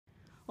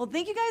Well,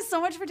 thank you guys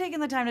so much for taking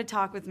the time to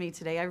talk with me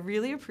today. I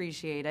really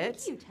appreciate it.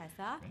 Thank you,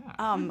 Tessa.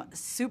 Yeah.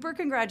 Super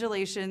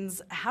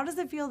congratulations. How does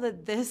it feel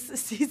that this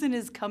season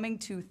is coming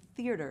to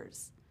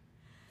theaters?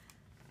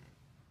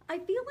 I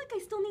feel like I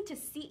still need to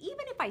see,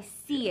 even if I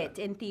see it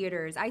in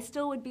theaters, I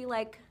still would be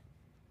like,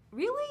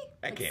 really?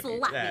 That Like, can't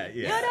slap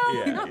be. me. Yeah,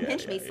 No, yeah, not yeah,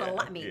 pinch me, yeah,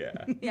 slap me.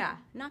 yeah. Yeah,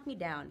 knock me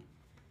down.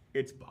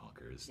 It's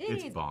bonkers. It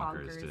It's is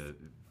bonkers bonkers.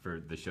 for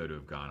the show to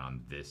have gone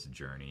on this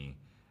journey.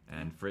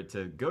 And for it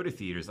to go to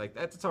theaters, like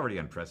that's already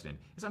unprecedented.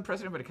 It's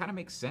unprecedented, but it kind of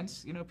makes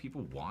sense. You know,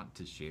 people want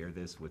to share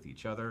this with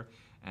each other.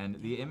 And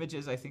the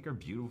images, I think, are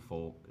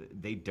beautiful.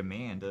 They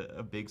demand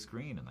a big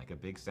screen and like a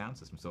big sound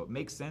system. So it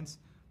makes sense,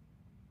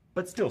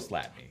 but still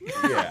slap me.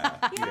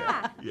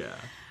 Yeah.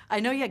 I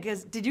know, yeah,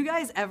 because did you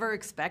guys ever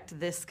expect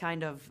this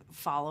kind of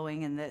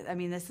following? And I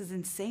mean, this is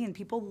insane.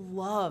 People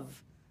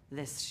love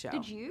this show.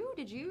 Did you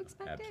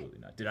expect Absolutely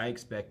not. Did I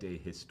expect a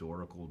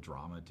historical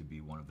drama to be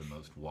one of the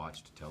most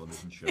watched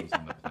television shows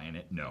on the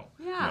planet? No.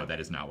 Yeah. No, that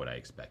is not what I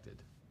expected.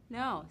 it?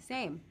 No,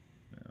 same.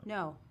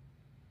 No,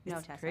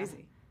 It's Tessa.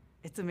 crazy.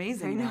 It's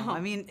amazing. I know. though. I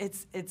mean,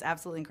 it's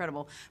absolutely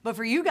incredible. But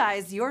for you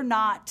guys, you're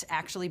not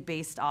actually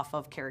based off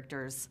of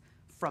characters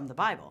from the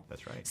Bible.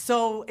 That's right.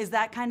 So is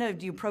that kind of,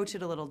 do you approach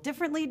it a little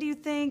differently, do you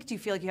think? Do you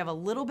feel like you have a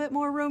little bit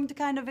more room to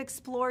kind of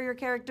explore your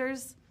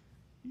characters?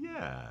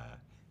 Yeah,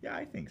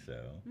 I think so.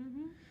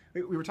 Mm-hmm.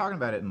 We were talking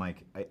about it, and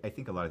like I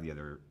think a lot of the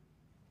other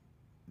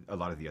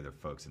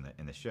folks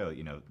in the show,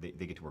 you know, they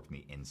get to work from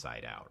the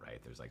inside out,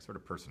 right? There's like sort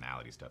of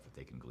personality stuff that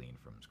they can glean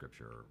from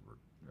scripture or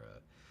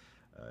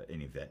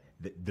any of that,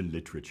 the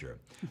literature,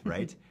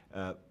 right?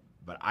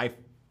 But I've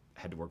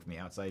had to work from the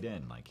outside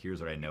in. Like,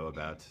 here's what I know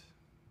about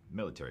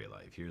military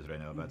life. Here's what I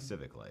know about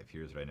civic life.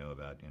 Here's what I know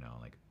about, you know,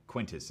 like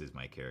Quintus is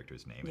my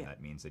character's name, and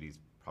that means that he's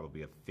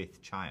probably a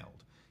fifth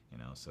child, you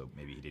know, so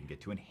maybe he didn't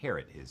get to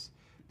inherit his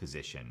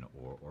position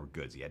or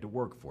goods. He had to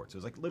work for it. So it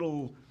was like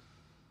little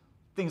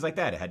things like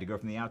that. It had to go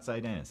from the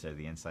outside in instead of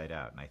the inside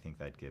out, and I think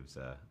that gives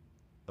a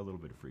little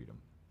bit of freedom.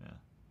 Yeah.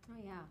 Oh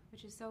yeah,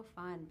 which is so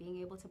fun,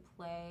 being able to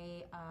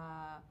play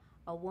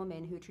a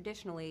woman who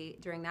traditionally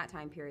during that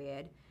time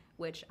period,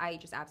 which I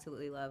just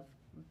absolutely love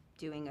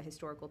doing a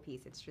historical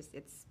piece.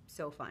 It's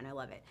so fun. I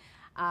love it.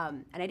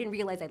 And I didn't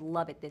realize I'd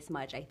love it this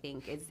much, I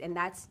think. And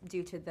that's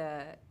due to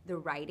the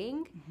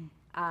writing.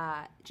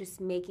 Just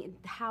making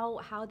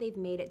how they've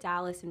made it,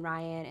 Dallas and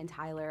Ryan and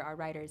Tyler, our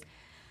writers,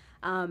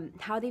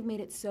 how they've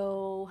made it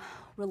so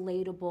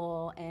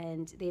relatable,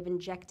 and they've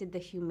injected the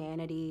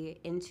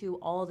humanity into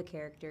all the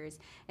characters.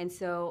 And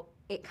so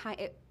it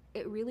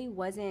really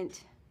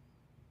wasn't.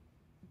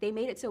 They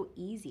made it so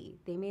easy.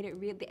 They made it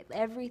real.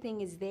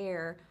 Everything is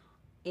there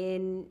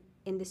in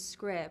the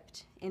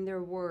script, in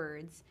their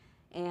words,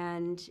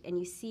 and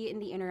you see it in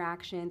the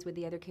interactions with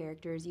the other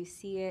characters. You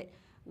see it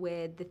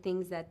with the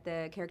things that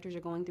the characters are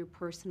going through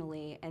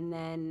personally, and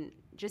then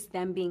just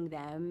them being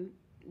them.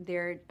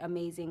 They're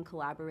amazing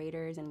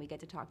collaborators, and we get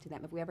to talk to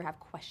them if we ever have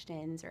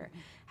questions or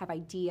have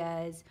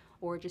ideas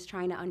or just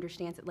trying to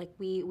understand it. Like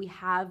we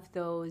have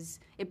those.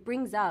 It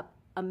brings up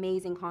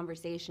amazing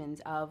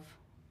conversations of,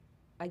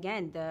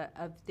 again,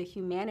 the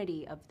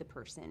humanity of the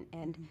person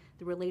and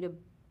the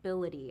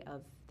relatability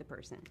of the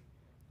person.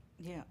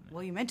 Yeah.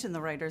 Well, you mentioned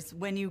the writers.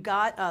 When you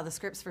got the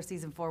scripts for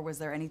season 4, was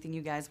there anything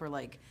you guys were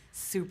like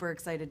super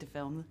excited to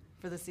film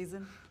for the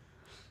season?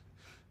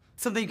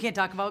 Something you can't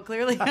talk about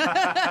clearly from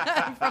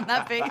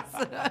that face.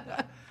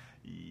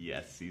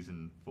 Yes,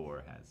 season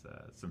 4 has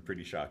some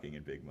pretty shocking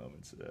and big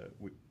moments.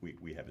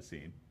 We have a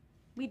scene.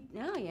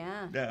 Yeah.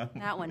 Yeah.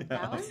 That one. Yeah.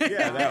 That one?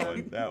 Yeah,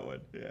 that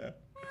one. Yeah.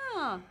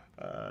 Oh.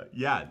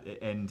 Yeah,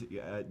 and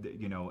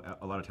you know,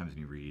 a lot of times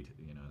when you read,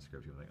 you know, a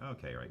script, you're like,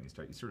 okay, right, and you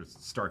sort of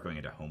start going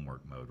into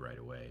homework mode right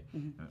away.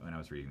 Mm-hmm. When I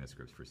was reading the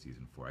scripts for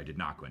season 4, I did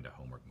not go into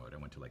homework mode. I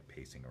went to like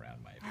pacing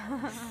around my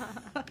apartment.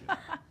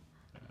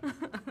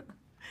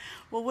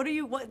 Well,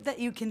 what that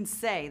you can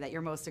say that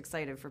you're most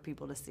excited for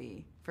people to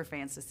see, for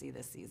fans to see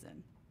this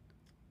season?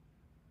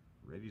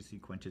 Ready to see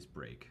Quintus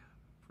break.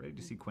 Ready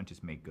to see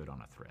Quintus make good on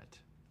a threat.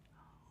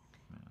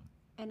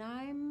 And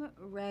I'm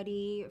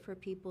ready for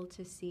people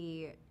to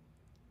see,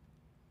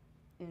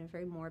 in a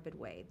very morbid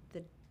way,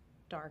 the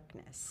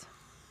darkness.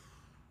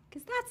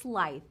 Because that's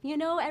life, you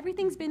know?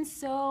 Everything's been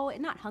so,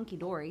 not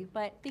hunky-dory,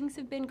 but things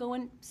have been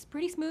going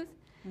pretty smooth.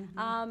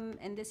 Mm-hmm.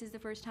 And this is the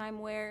first time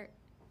where,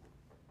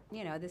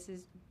 you know, this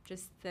is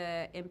just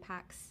the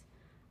impacts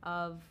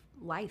of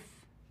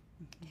life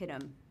hit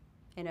him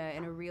in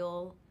a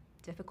real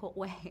difficult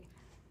way.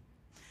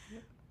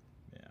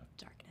 Yeah.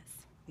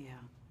 Darkness. Yeah.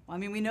 Well, I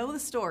mean, we know the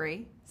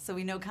story, so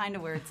we know kind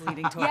of where it's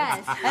leading towards.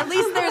 Yes. At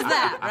least there's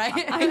that,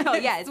 right? I know,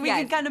 yes, So we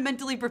can kind of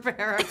mentally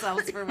prepare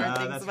ourselves for where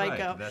things might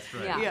go. That's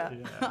right. Yeah.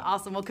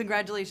 Awesome. Well,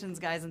 congratulations,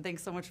 guys, and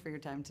thanks so much for your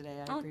time today.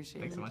 I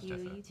appreciate Thanks it. so much, You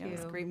Tessa. too. Yeah, it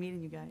was great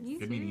meeting you guys. You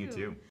Good meeting you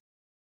too.